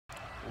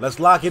Let's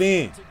lock it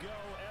in.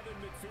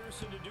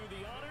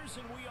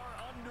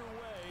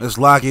 Let's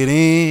lock it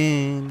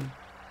in.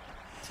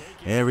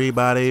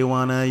 Everybody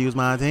wanna use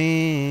my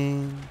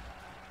team.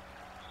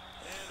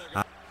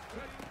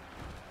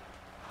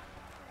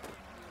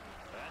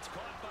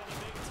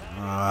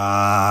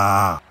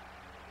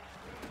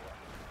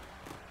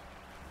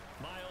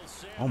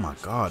 Oh my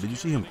God! Did you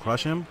see him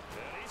crush him?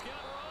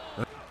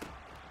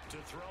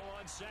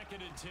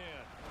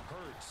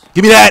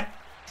 Give me that!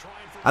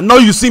 I know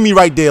you see me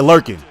right there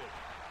lurking.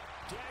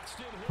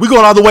 We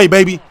going the other way,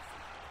 baby.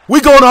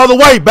 We going the other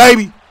way,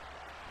 baby.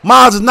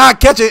 Miles is not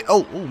catching.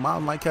 Oh,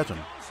 Miles might catch him.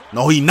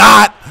 No, he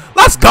not.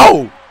 Let's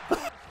go. They're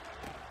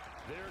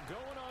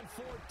going on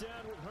fourth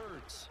down with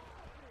Hurts.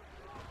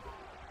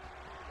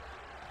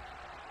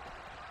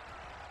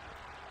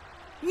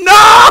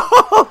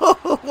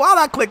 No! Why'd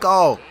I click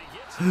off?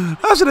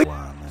 I should have.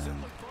 Wow,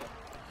 man.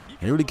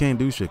 He really can't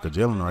do shit because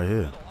Jalen right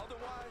here.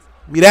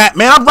 Give me that,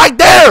 man. I'm right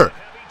there.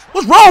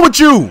 What's wrong with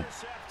you?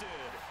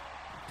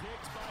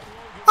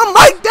 I'm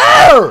right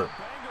there.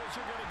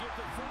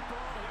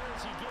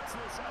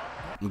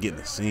 I'm getting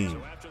the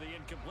seam.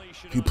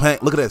 If you playing,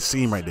 look at that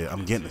seam right there.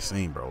 I'm getting the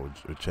seam, bro.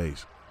 With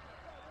Chase.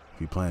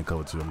 If you playing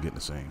cover 2, I'm getting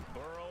the seam.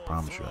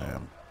 Promise you, I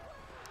am.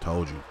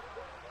 Told you.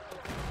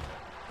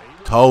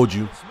 Told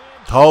you.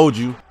 Told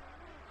you.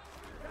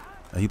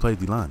 He plays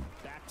D-line.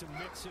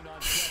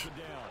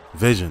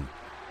 Vision.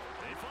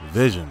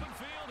 Vision.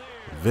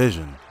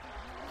 Vision.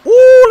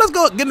 Ooh, let's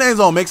go. Get in the end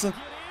zone, Mixon.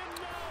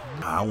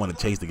 I want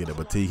to Chase to get it,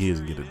 but T. Higgs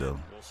can get it, though.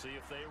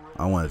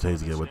 I want to Chase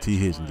to get it, but T.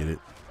 Higgs can get it.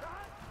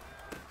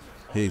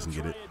 Higgs can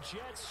get it.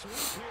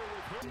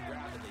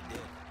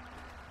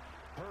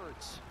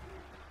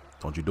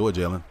 Don't you do it,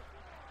 Jalen.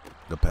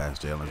 Good pass,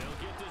 Jalen.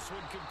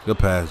 Good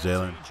pass,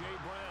 Jalen.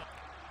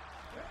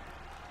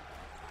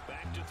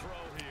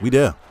 We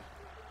there.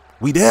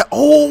 We there.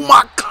 Oh,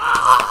 my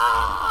God.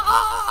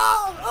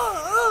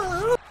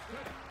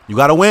 You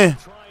got to win.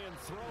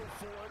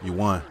 You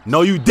won.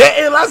 No, you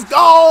didn't. Let's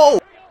go.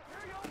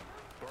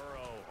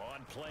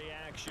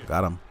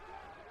 Got him.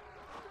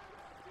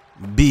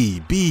 B.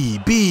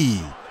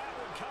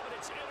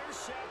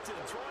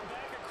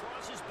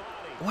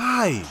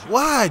 Why?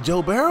 Why,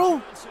 Joe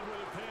Barrow?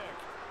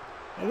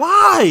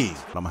 Why?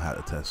 I'm going to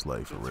have to test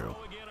Slay for real.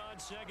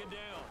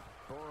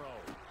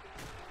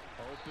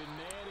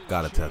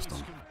 Got to test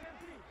him.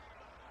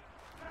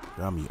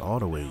 Got me all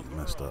the way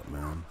messed up,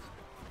 man.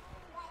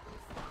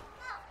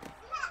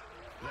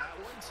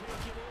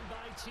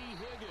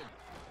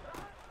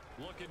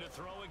 Looking to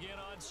throw again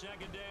on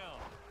second down.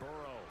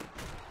 Burrow.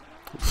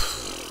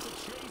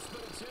 Chase,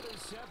 but it's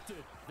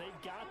intercepted.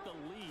 They've got the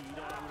lead. I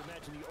would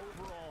imagine the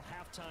overall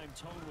halftime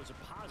tone was a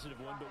positive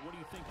one, but what do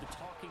you think the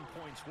talking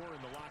points were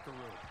in the locker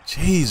room?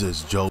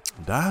 Jesus, Joe.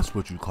 That's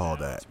what you call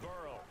that.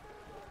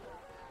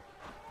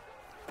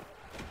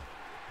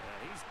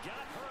 He's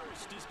got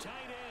Hurst, his tight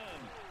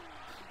end.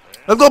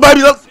 Let's go,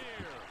 baby. Let's.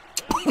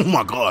 Oh,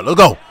 my God. Let's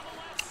go.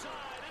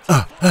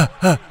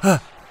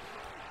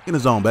 In the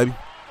zone, baby.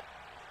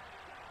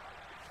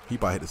 He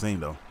probably hit the same,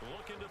 though.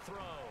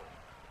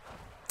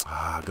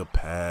 Ah, good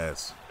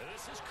pass.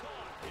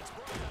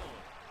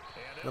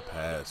 Good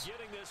pass.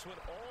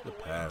 Good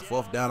pass.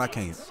 Fourth down, I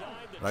can't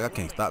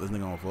stop this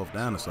nigga on fourth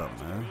down or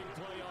something, man.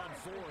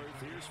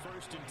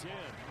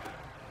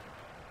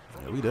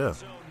 Yeah, we there.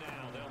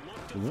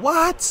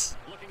 What?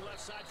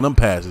 Them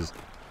passes.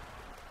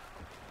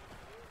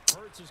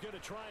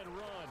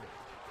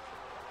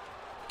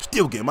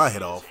 Still getting my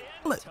head off.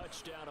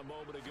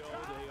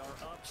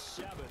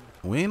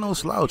 We ain't no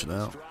slouch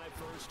now.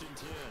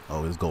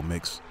 Oh, let's go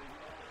mix.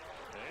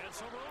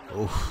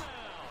 Oh,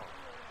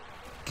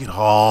 get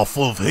off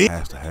of it.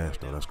 Hash to hash,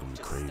 though. That's going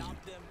to be crazy.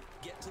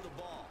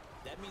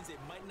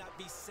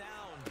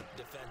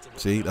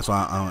 See, that's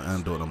why I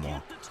don't do it no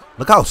more.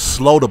 Look how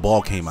slow the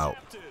ball came out.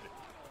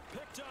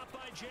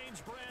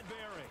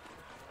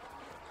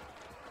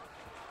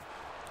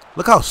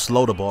 Look how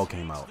slow the ball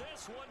came out.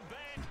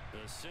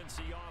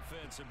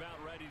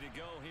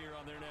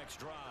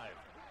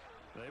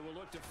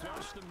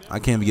 I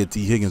can't even get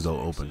T. Higgins though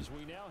open.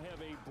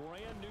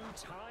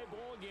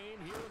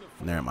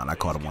 Never mind, I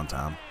caught him one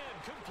time.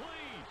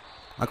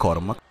 I caught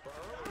him. In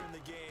the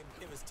game,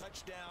 it was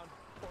touchdown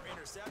or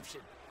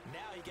interception. Now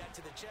he got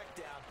to the check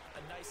down,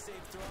 a nice safe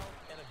throw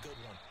and a good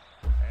one.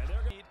 And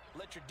they're going to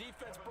let your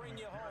defense bring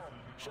you home.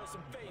 Show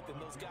some faith in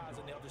those guys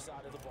on the other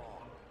side of the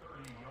ball.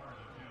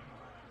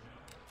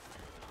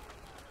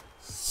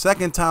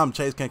 Second time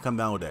Chase can't come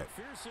down with that.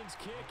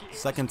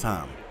 Second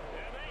time.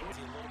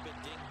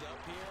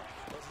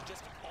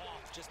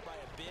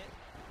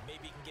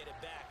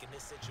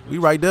 We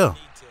right there.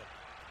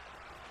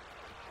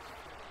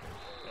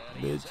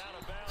 Bitch.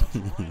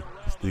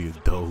 This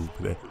nigga dope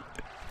today.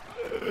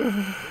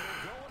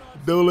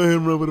 Don't let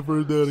him run for the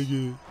first down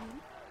again.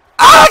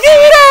 Oh, give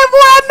me that,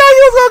 boy. I know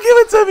you was going to give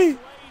it to me.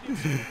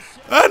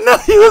 I know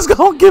he was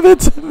going to give it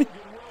to me.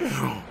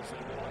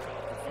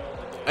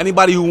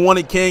 Anybody who want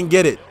it can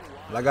get it.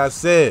 Like I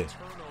said,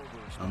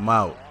 I'm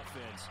out.